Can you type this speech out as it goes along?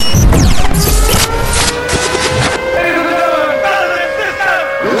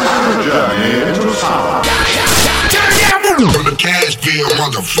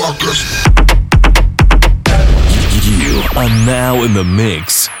motherfuckers. You are now in the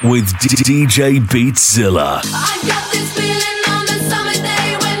mix with DJ Beatzilla. I got this feeling on the summer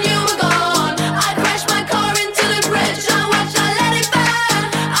day when you were gone. I crashed my car into the bridge. I watched, I let it burn.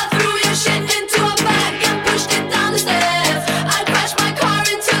 I threw your shit into a bag and pushed it down the stairs. I crashed my car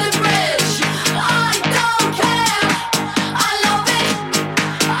into the bridge. I don't care. I love it.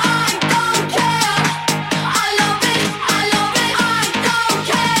 I don't care. I love it. I love it. I don't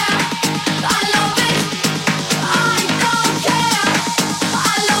care. I love it. I don't care.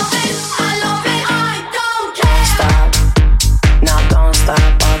 I love it. I love it. I don't care. Stop. Now don't stop.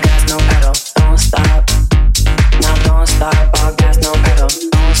 All gas, no pedal. Don't stop. Now don't stop. All gas, no pedal.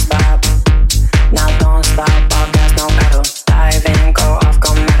 Don't stop. Now don't stop. All gas, no pedal. Dive in, go off,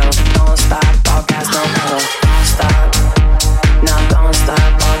 go metal. Don't stop. All gas, no pedal. Don't stop. Now don't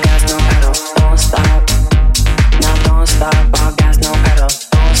stop. All gas, no pedal. Don't stop. Now don't stop. All gas, no pedal.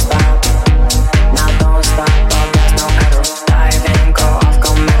 Don't stop. Now don't stop. All gas, no pedal. Dive in, go off,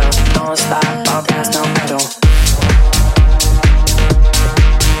 go metal. Don't stop. All gas, no pedal.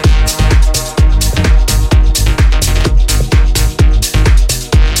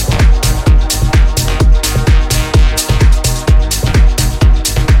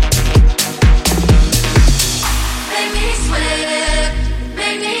 Make me sweat,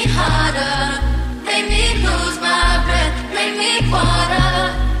 make me harder, make me lose my breath, make me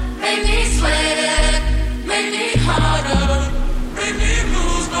water, make me sweat, make me harder, make me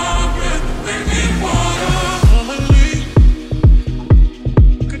lose my breath, make me water.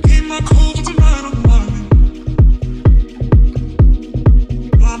 Could keep my cool tonight on mine.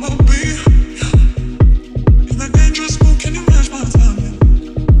 I'ma be in that dangerous mood. Can you match my timing?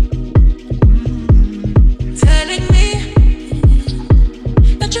 Telling me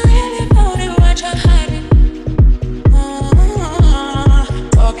that you really want it, what you're hiding.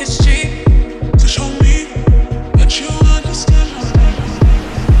 Talk is cheap to show me that you understand my feelings.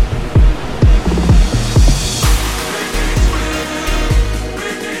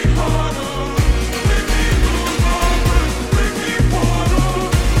 Make me harder, make me lose my breath, make me water,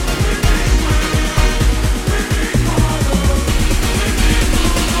 make me sweat, make me harder, make me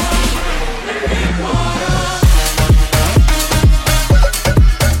lose my breath, make me water.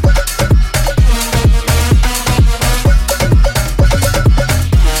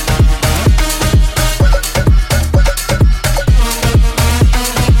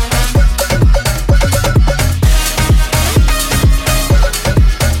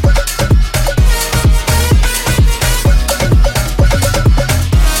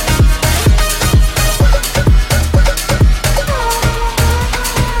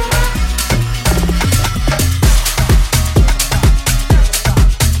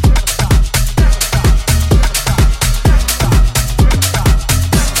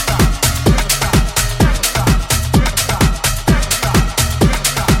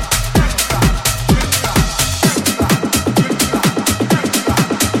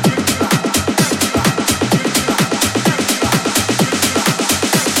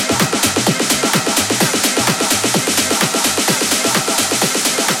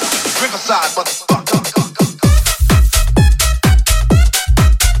 Riverside, motherfucker.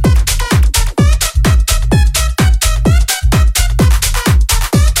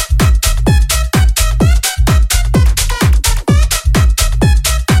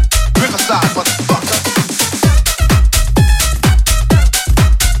 Riverside, motherfucker.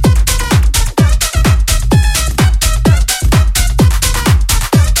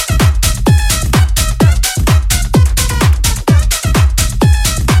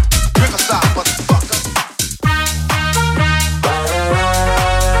 Riverside, motherfucker.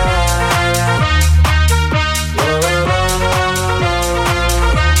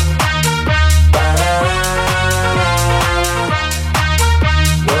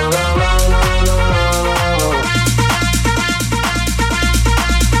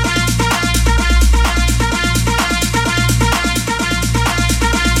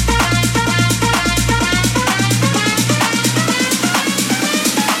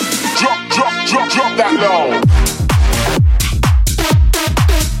 Drop that low.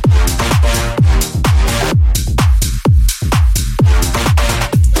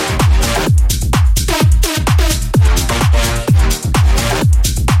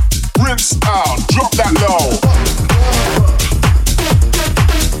 Rinse out, drop that low.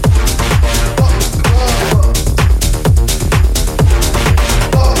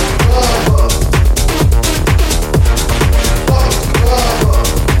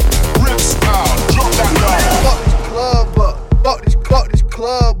 Rinse out, drop that low. Fuck this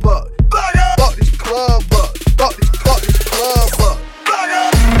club up. Fuck this club up. Fuck this club up.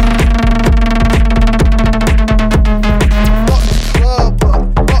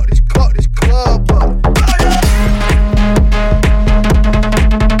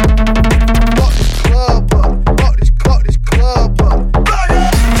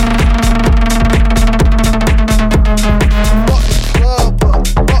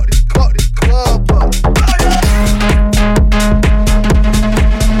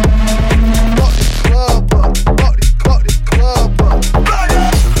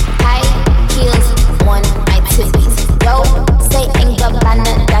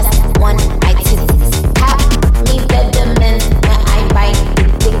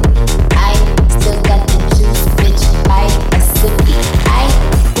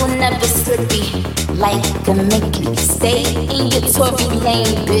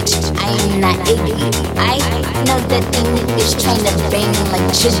 bitch, I am not Iggy. I know that the niggas tryna bang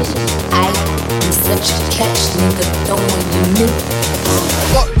like Jiggy. I am such a catch, nigga, throwing you new.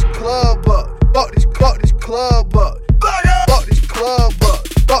 Fuck this club up, fuck this club up. Fuck this club up,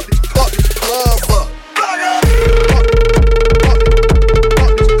 fuck this club up.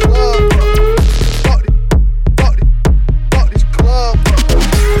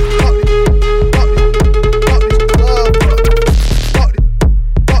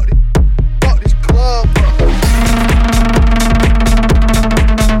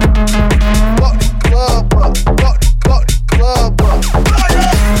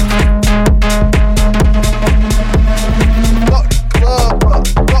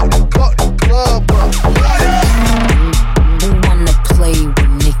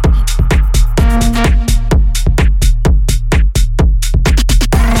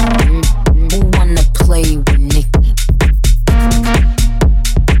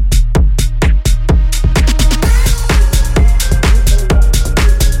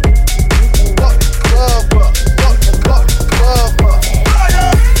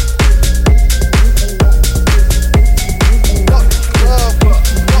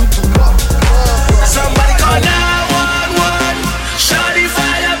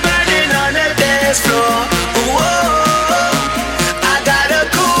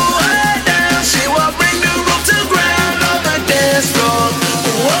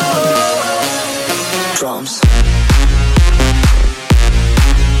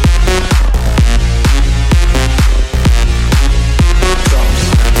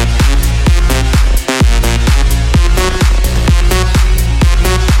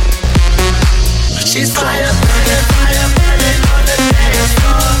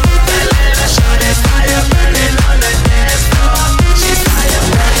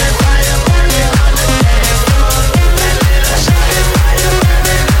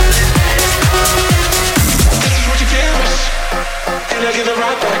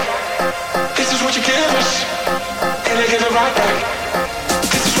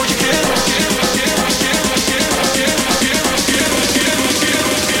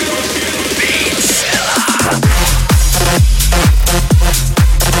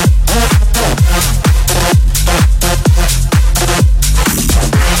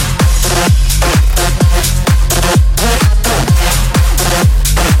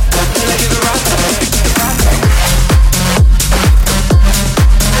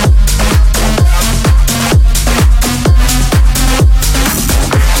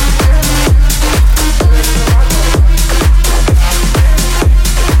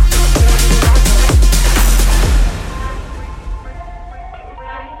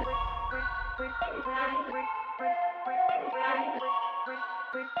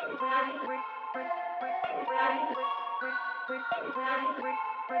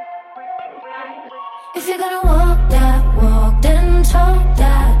 If you're gonna walk that walk, then talk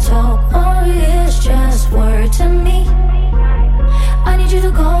that talk, or it's just word to me. I need you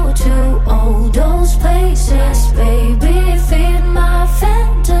to go to all those places, baby, feed my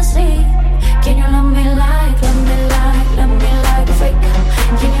fantasy. Can you love me like a freak? Can you love me like a freak?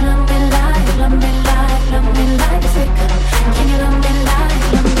 Can you love me like a freak? Can you love me like a freak? Can you love me like?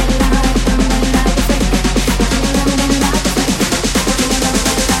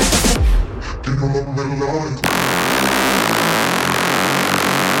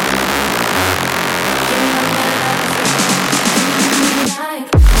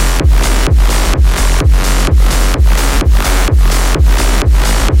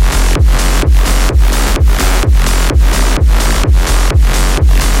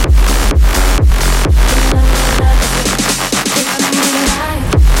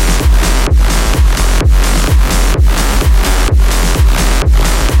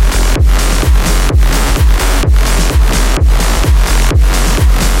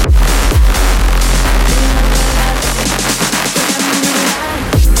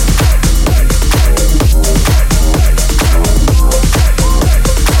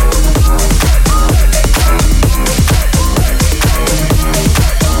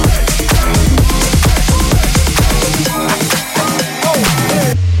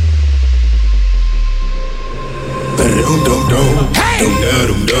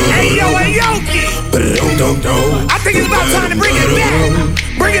 I think it's about time to bring it back.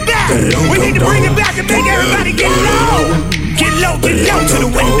 Bring it back. We need to bring it back and make everybody get low. Get low to the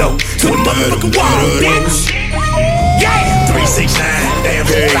window, to the motherfucking wall, bitch. Yeah. 369, damn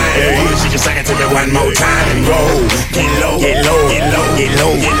fine. She just sang it to me one more time and roll. Get low, get low, get low, get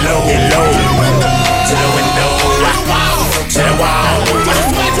low, get low, get low. To the window, to the wall.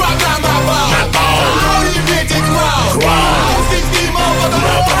 My ball,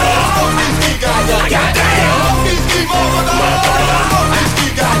 crawl.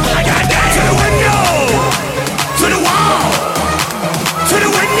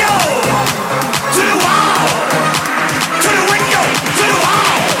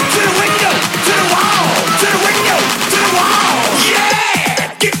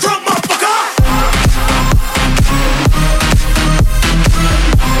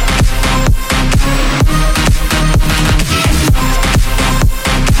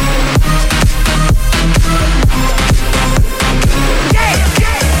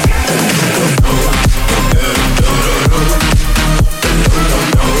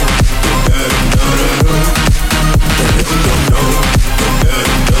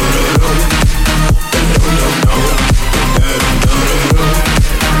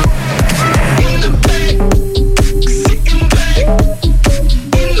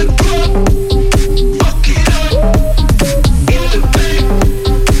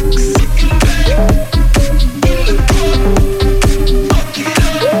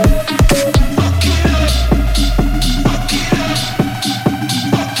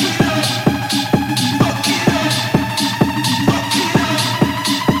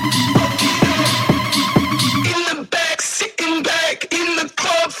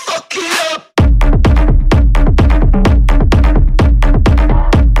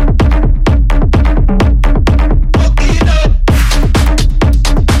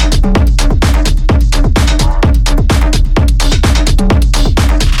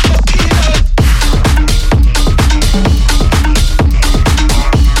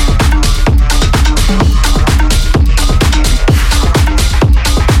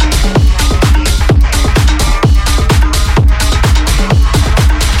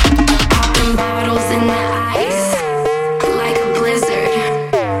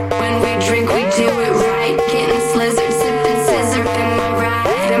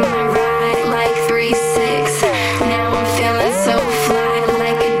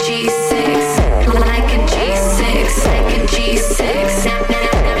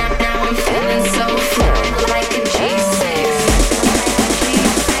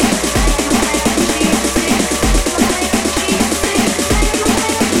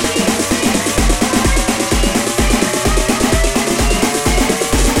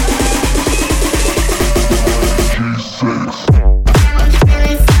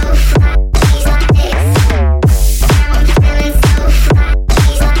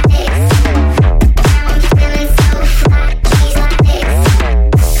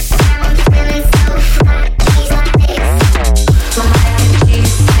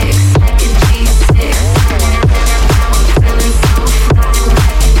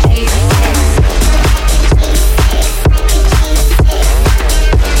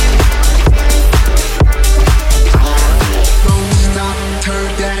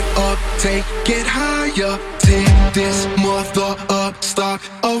 take it higher. Tear this mother up, start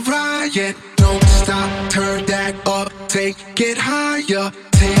a riot. Don't stop, turn that up, take it higher.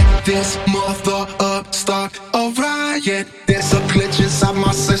 Tear this mother up, start a riot. There's a glitch inside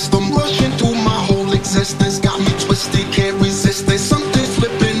my system, rushing through my whole existence. Got me twisted, can't resist. There's something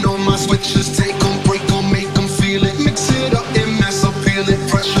flipping on my switches. Take them, break them, make them feel it. Mix it up and mass appeal it.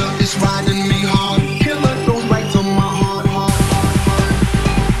 Pressure is riding me hard. Killer goes right to my heart, heart, heart, heart.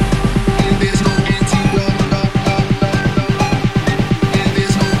 And there's no antidote, love, love, love, love. And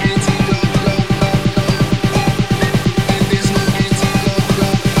there's no antidote, love, love, love. And there's no antidote,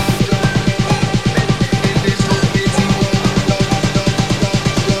 love, love, love. And there's no antidote, love,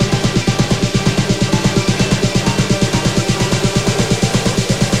 love,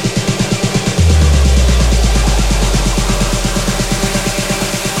 love, love.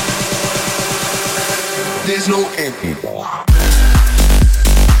 There's no antidote.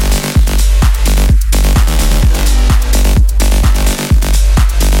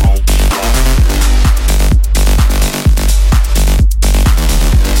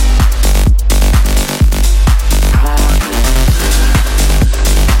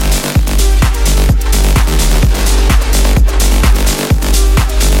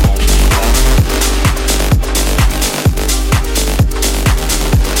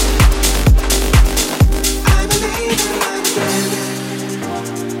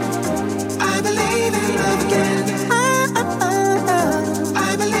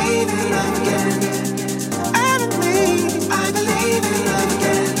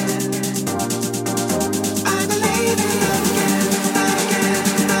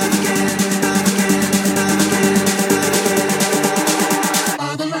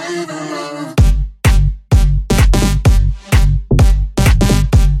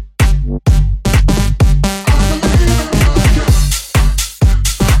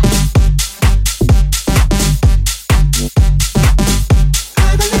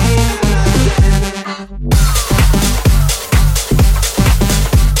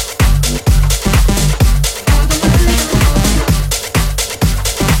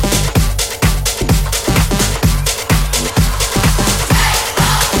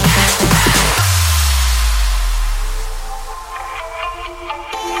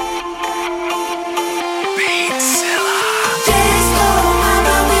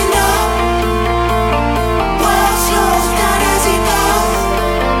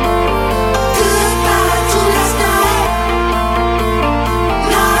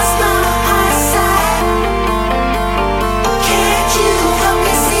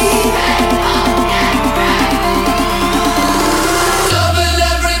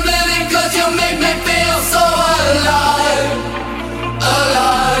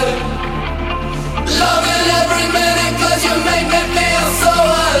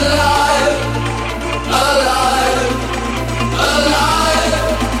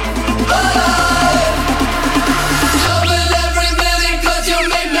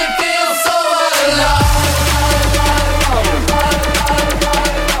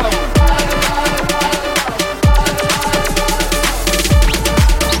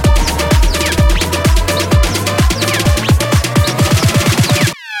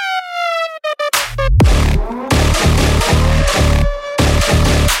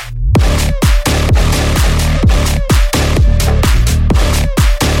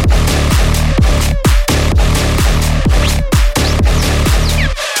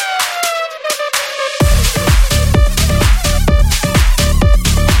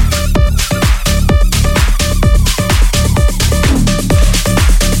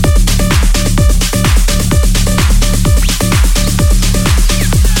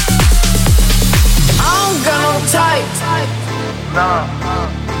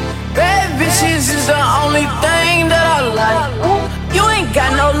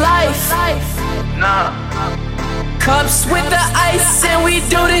 Cups with the ice, and we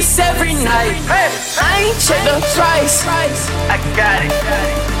do this every night. I ain't check the price. I got it.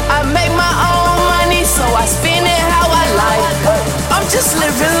 I make my own money, so I spend it how I like. I'm just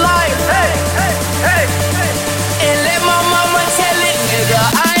living life. And let my mama tell it, nigga,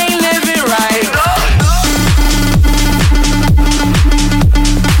 I ain't living right.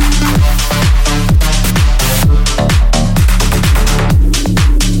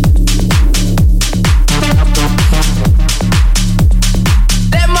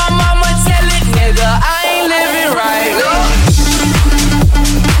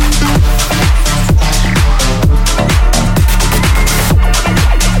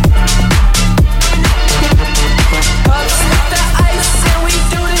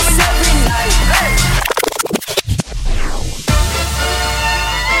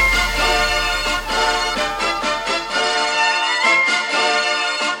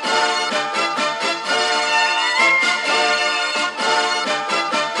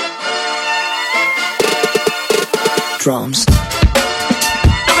 drums.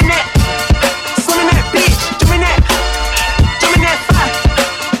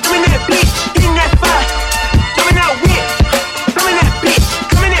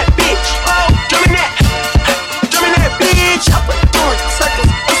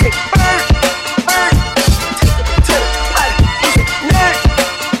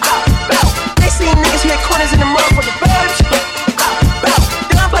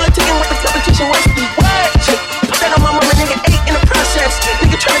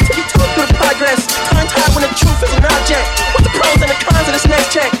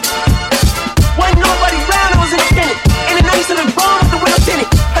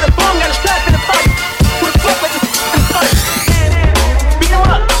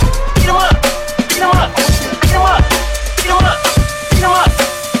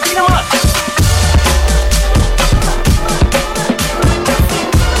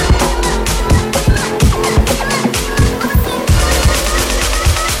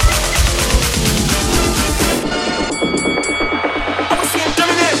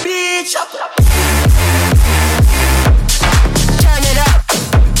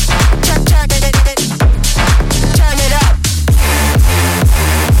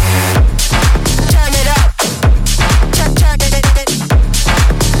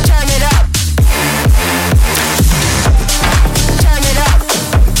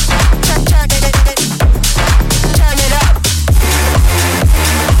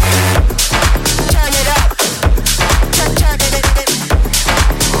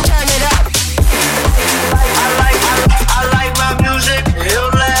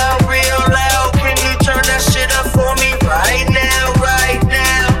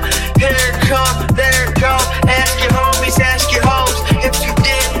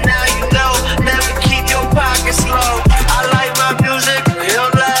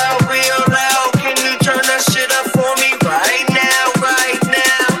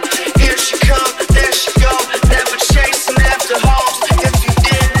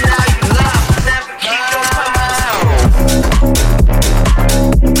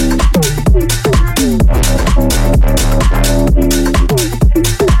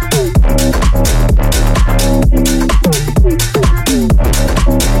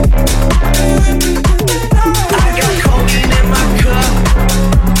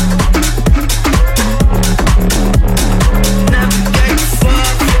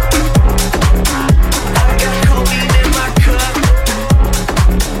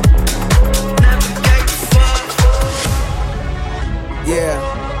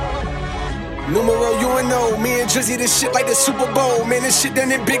 Drizzy, this shit like the Super Bowl. Man, this shit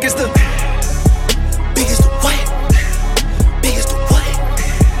done it big as the what? Big as the what? Big as the what?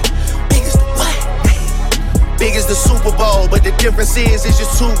 Big as the Super Bowl, but the difference is it's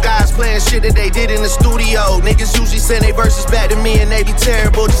just two guys playing shit that they did in the studio. Niggas usually send their verses back to me and they be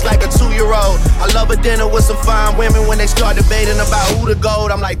terrible, just like a 2-year-old. I love a dinner with some fine women. When they start debating about who the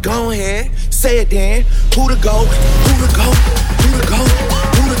GOAT, I'm like, go ahead, say it then. Who the GOAT? Who the GOAT? Who the GOAT?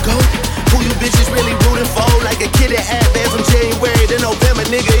 Who the GOAT? Who you bitches really rooting for? Like a kid that had bad from January to November,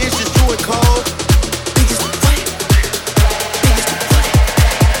 nigga, it's just Drew and Cole. Biggest what? Biggest what?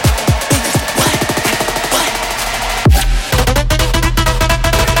 Biggest what?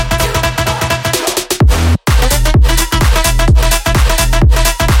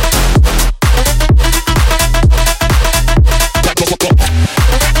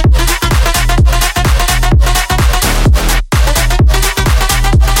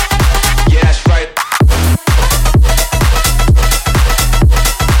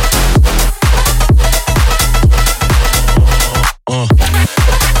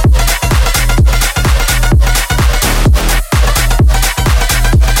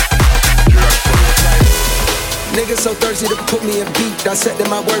 So thirsty to put me in beat. Dissecting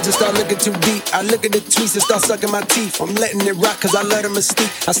my words and start looking too deep. I look at the tweets and start sucking my teeth. I'm letting it rock cause I let them mystique.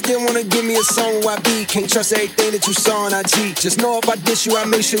 I still wanna give me a song where I be. Can't trust everything that you saw on IG. Just know if I diss you, I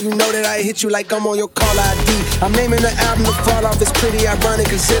make sure you know that I hit you like I'm on your call ID. I'm naming the album to fall off. It's pretty ironic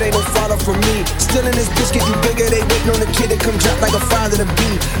cause it ain't no fall off from me. Still in this bitch getting bigger. They waiting on the kid to come drop like a father to be.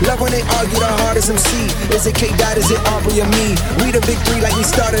 Love when they argue the hardest MC. Is it K-Dot, is it Aubrey or me? We the big three like we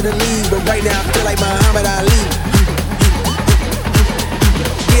started the league. But right now I feel like Muhammad Ali.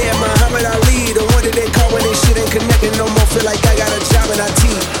 Yeah, Muhammad Ali, the one that they call when they shit ain't connected no more. Feel like I got a job in IT.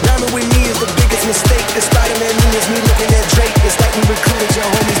 Rhyming with me is the biggest mistake. The Spider-Man me is me looking at Drake. It's like we recruited your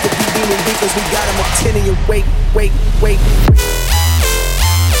homies to be demon because we got them a 10 in your wait.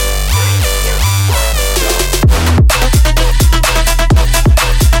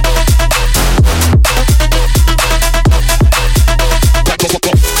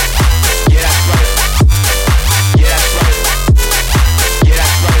 Yeah, that's right.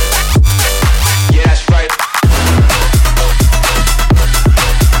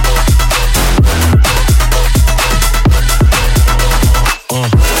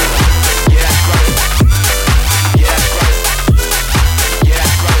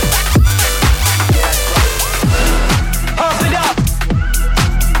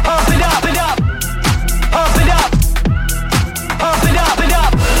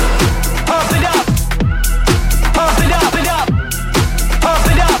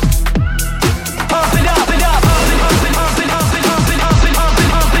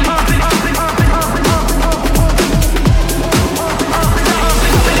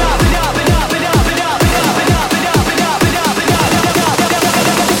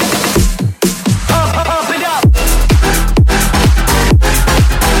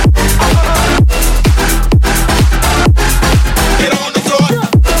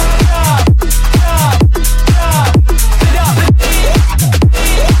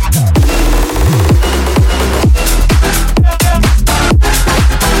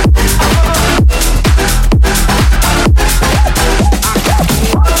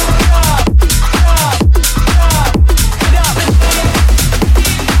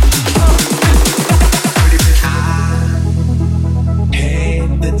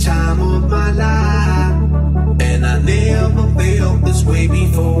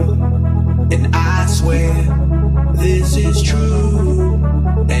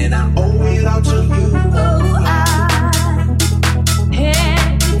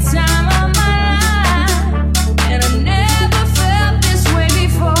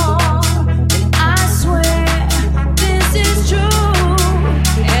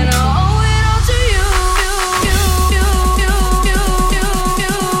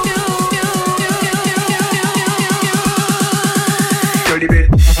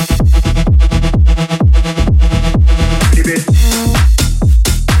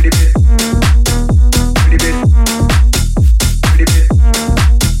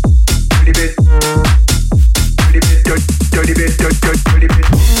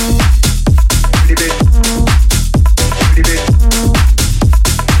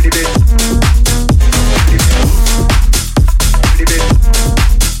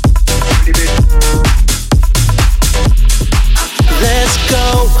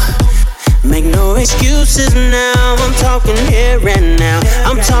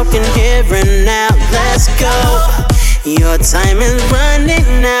 talking here and now. Let's go. Your time is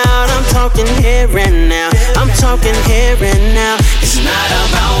running out. I'm talking here and now. I'm talking here and now. It's not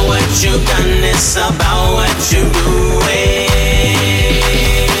about what you've done, it's about what you're doing.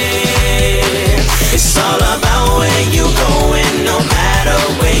 It's all about where you going, no matter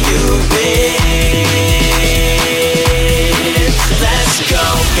where you've been. Let's go,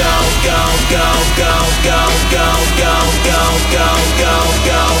 go, go, go, go, go, go, go, go, go, go,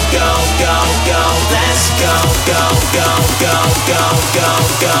 go, go, go, go. Let's go, go, go, go, go, go,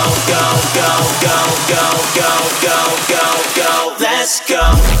 go, go, go, go, go, go, go, go, go. Let's go.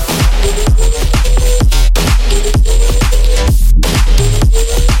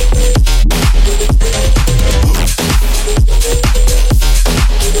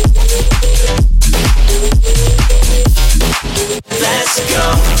 Let's go.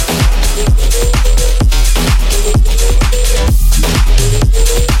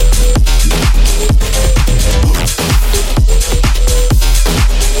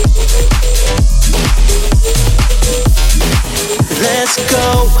 Let's go.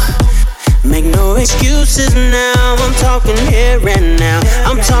 Make no excuses now. I'm talking here and now.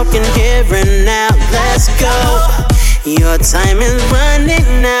 I'm talking here and now. Let's go. Your time is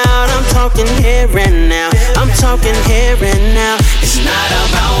running out. I'm talking here and now. I'm talking here and now. It's not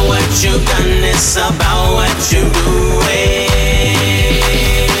about what you've done, it's about what you're doing.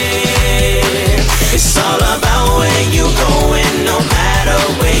 It's all about where you going, no matter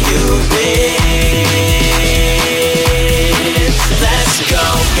where you've been. Let's go,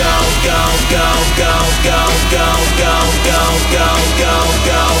 go, go, go, go, go, go, go, go, go, go,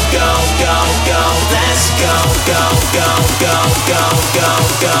 go, go, go, go. Let's go, go, go, go, go, go,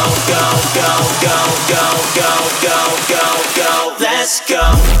 go, go, go, go, go, go, go, go, go. Let's go.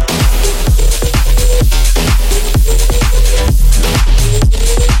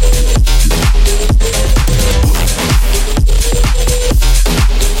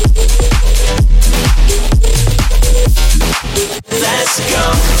 Let's go.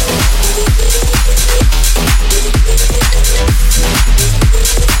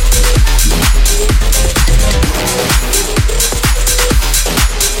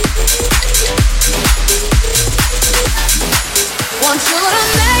 Want you to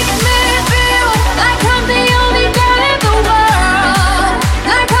make me feel like I'm the only girl in the world,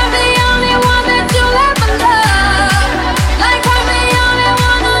 like I'm the only one that you'll ever love, like I'm the only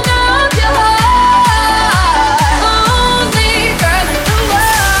one who knows your heart. Only girl in the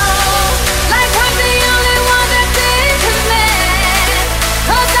world, like I'm the only one that's in command,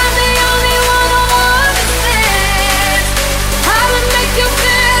 'cause I'm the only one who understands how to make you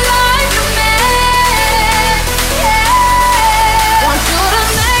feel like a man. Yeah. Want you to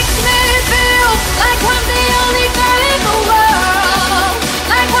make me feel like I'm the only girl in the world,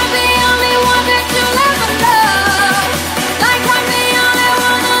 like I'm the only one that you'll ever love, like I'm the only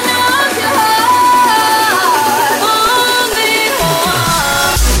one who knows your heart. Only one.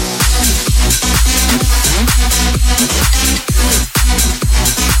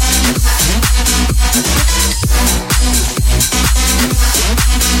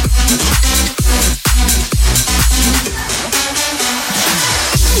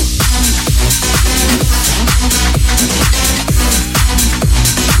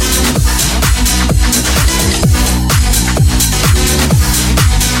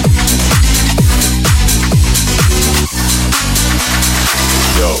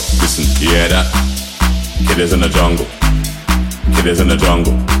 Yo, listen, you hear that? Kid is in the jungle. Kid is in the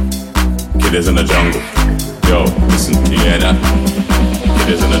jungle. Kid is in the jungle. Yo, listen, you hear that? Kid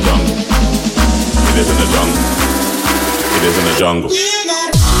is in the jungle. Kid is in the jungle. Kid is in the jungle.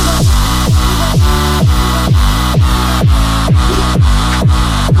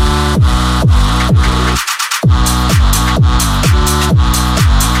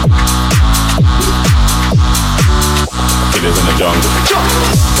 Kid is in the jungle.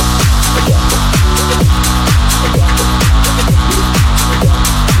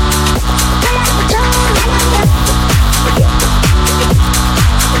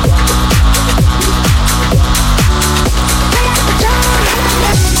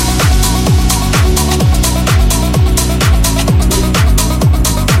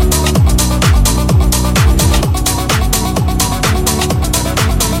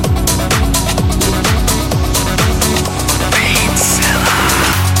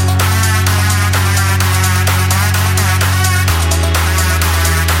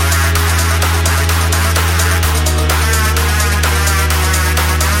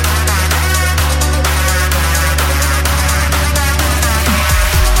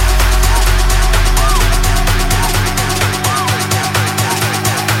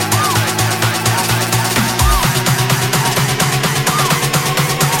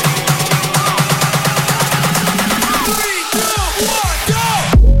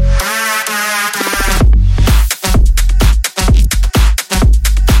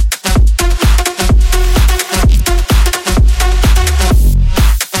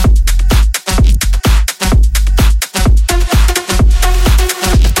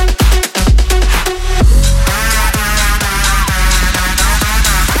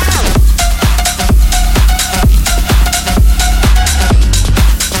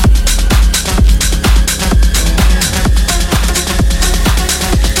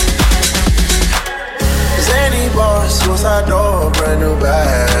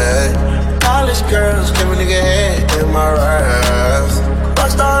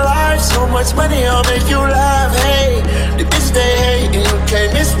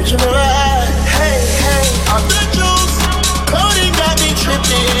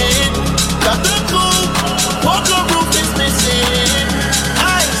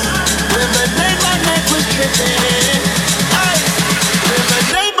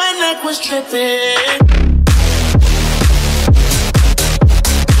 tripping.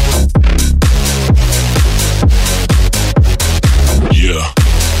 Yeah.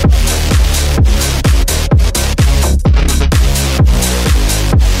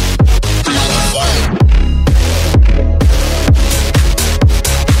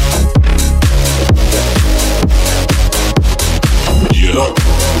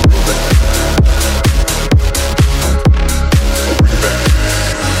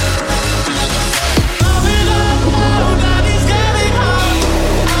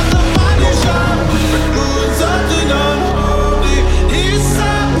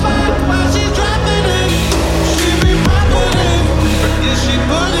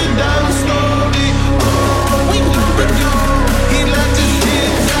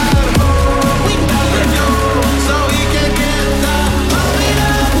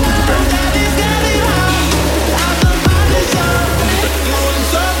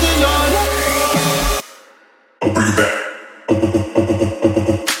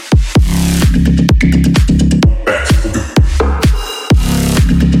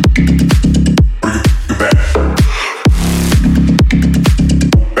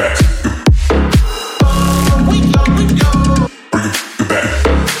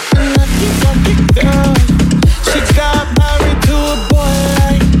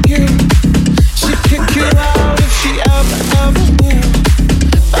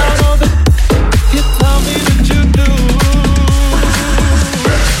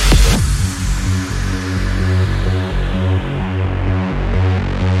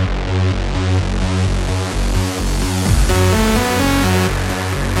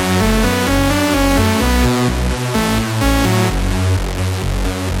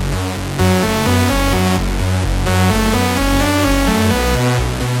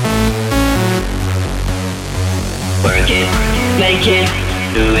 Make it,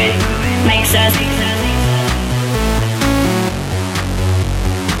 do it, makes us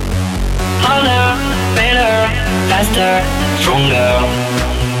harder, better, faster, stronger.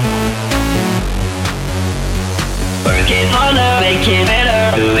 Work it harder, make it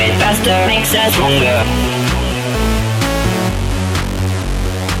better, do it faster, makes us stronger.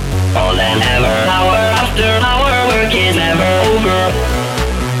 More than ever, hour after hour, work is never over.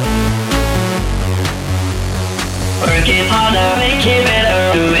 Work it harder, make it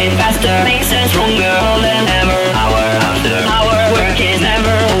better, do it faster, makes us stronger more than ever. Hour after hour, work is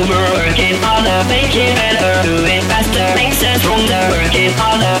never over. Work it harder, make it better, do it faster, makes us stronger. Work it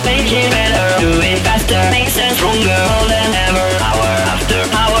harder, make it better, do it faster, makes us stronger more than ever. Hour